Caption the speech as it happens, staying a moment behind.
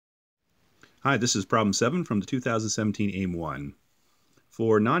Hi, this is problem 7 from the 2017 AIME 1.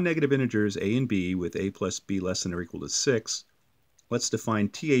 For non-negative integers a and b with a plus b less than or equal to 6, let's define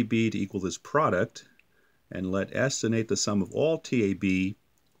TAB to equal this product, and let S denote the sum of all TAB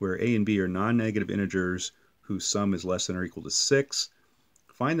where a and b are non-negative integers whose sum is less than or equal to 6.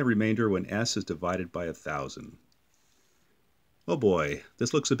 Find the remainder when S is divided by 1,000. Oh boy,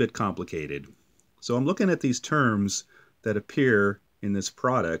 this looks a bit complicated. So I'm looking at these terms that appear in this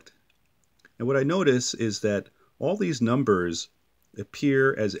product. And what I notice is that all these numbers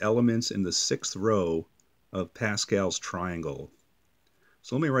appear as elements in the 6th row of Pascal's triangle.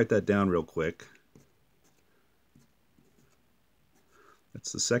 So let me write that down real quick.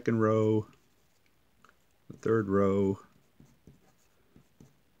 That's the 2nd row, the 3rd row,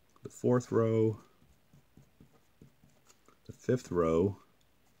 the 4th row, the 5th row,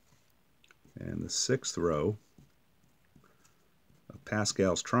 and the 6th row of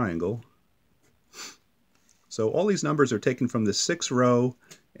Pascal's triangle. So all these numbers are taken from the 6th row,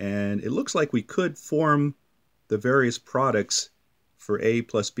 and it looks like we could form the various products for a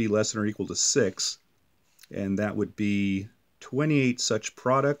plus b less than or equal to 6, and that would be 28 such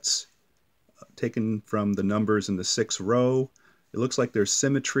products taken from the numbers in the 6th row. It looks like there's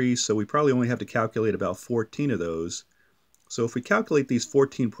symmetries, so we probably only have to calculate about 14 of those. So if we calculate these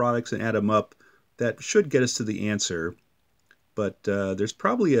 14 products and add them up, that should get us to the answer. But there's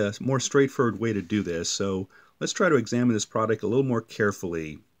probably a more straightforward way to do this, so let's try to examine this product a little more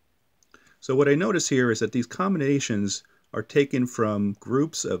carefully. So what I notice here is that these combinations are taken from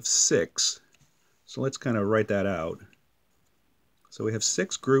groups of 6. So let's kind of write that out. So we have 3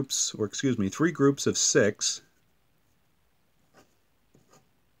 groups of 6.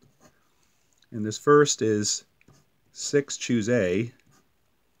 And this first is 6 choose A.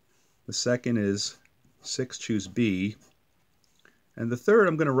 The second is 6 choose B. And the third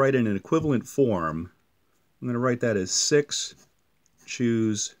I'm going to write in an equivalent form. I'm going to write that as 6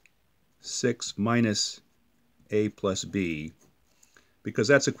 choose 6 minus A plus B, because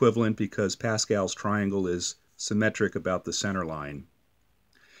that's equivalent because Pascal's triangle is symmetric about the center line.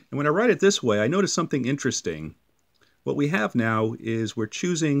 And when I write it this way, I notice something interesting. What we have now is we're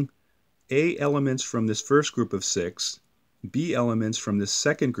choosing A elements from this first group of 6, B elements from this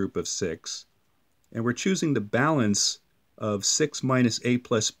second group of 6, and we're choosing the balance of 6 minus A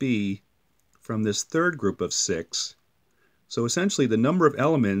plus B from this third group of 6. So essentially the number of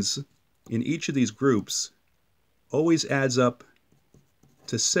elements in each of these groups always adds up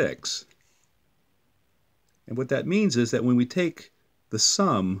to 6. And what that means is that when we take the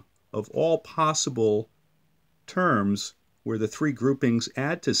sum of all possible terms where the 3 groupings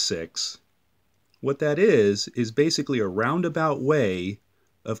add to 6, what that is basically a roundabout way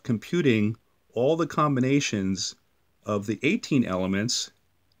of computing all the combinations of the 18 elements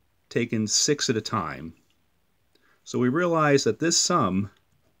taken 6 at a time. So we realize that this sum,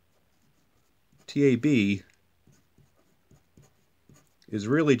 TAB, is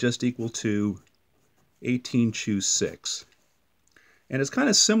really just equal to 18 choose 6. And it's kind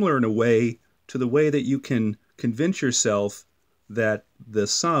of similar in a way to the way that you can convince yourself that the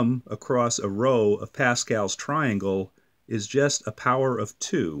sum across a row of Pascal's triangle is just a power of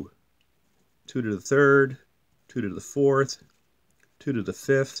 2. 2 to the 3rd, 2 to the 4th, 2 to the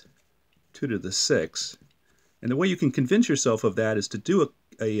 5th, 2 to the 6th. And the way you can convince yourself of that is to do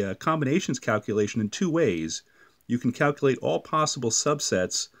a combinations calculation in 2 ways. You can calculate all possible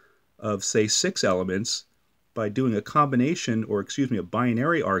subsets of, say, 6 elements by doing a combination, or a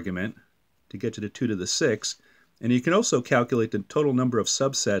binary argument to get to the 2 to the 6th. And you can also calculate the total number of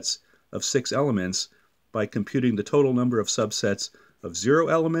subsets of 6 elements by computing the total number of subsets of 0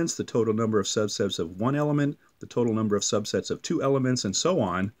 elements, the total number of subsets of 1 element, the total number of subsets of 2 elements, and so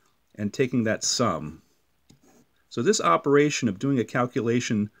on, and taking that sum. So this operation of doing a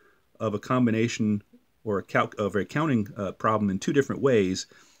calculation of a combination or a counting problem in 2 different ways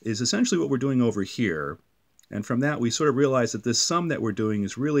is essentially what we're doing over here. And from that we sort of realize that this sum that we're doing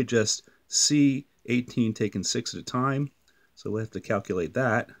is really just C18 taken 6 at a time. So we'll have to calculate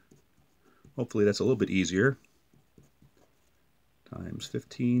that. Hopefully that's a little bit easier. Times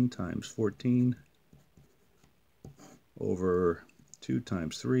 15 times 14 over 2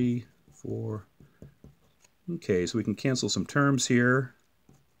 times 3, 4. Okay, so we can cancel some terms here.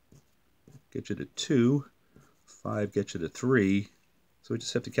 Get you to 2. 5 gets you to 3. So we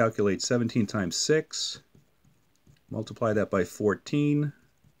just have to calculate 17 times 6. Multiply that by 14.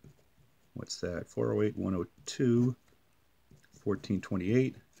 What's that? 408, 102,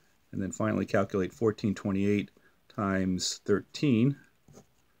 1428. And then finally calculate 1428 times 13.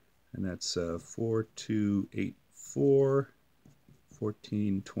 And that's 4284,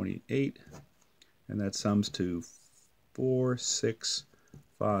 1428. and that sums to 4, 6,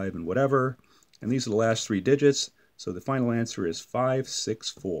 5, and whatever. And these are the last 3 digits, so the final answer is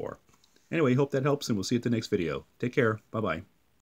 564. Anyway, hope that helps, and we'll see you at the next video. Take care. Bye-bye.